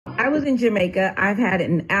I was in Jamaica. I've had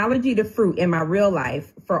an allergy to fruit in my real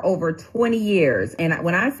life for over 20 years. And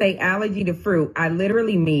when I say allergy to fruit, I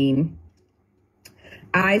literally mean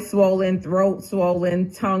eyes swollen, throat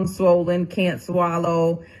swollen, tongue swollen, can't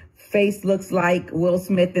swallow, face looks like Will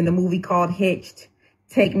Smith in the movie called Hitched.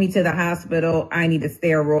 Take me to the hospital. I need a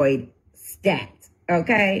steroid stat.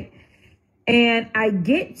 Okay. And I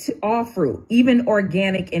get to all fruit, even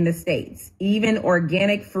organic in the States, even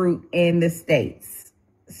organic fruit in the States.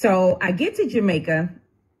 So I get to Jamaica.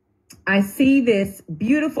 I see this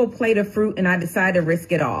beautiful plate of fruit and I decide to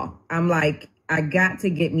risk it all. I'm like, I got to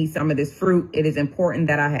get me some of this fruit. It is important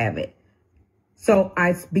that I have it. So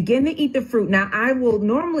I begin to eat the fruit. Now, I will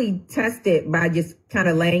normally test it by just kind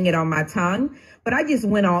of laying it on my tongue, but I just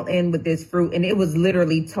went all in with this fruit and it was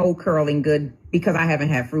literally toe curling good because I haven't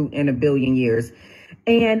had fruit in a billion years.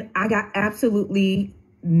 And I got absolutely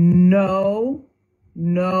no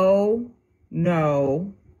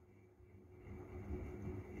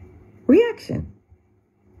reaction.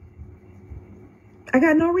 I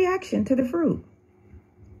got no reaction to the fruit,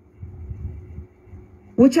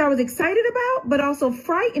 which I was excited about, but also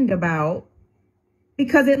frightened about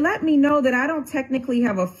because it let me know that I don't technically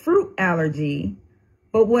have a fruit allergy,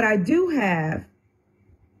 but what I do have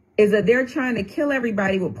is that they're trying to kill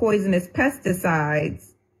everybody with poisonous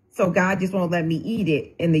pesticides. So God just won't let me eat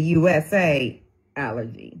it in the USA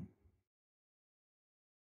allergy.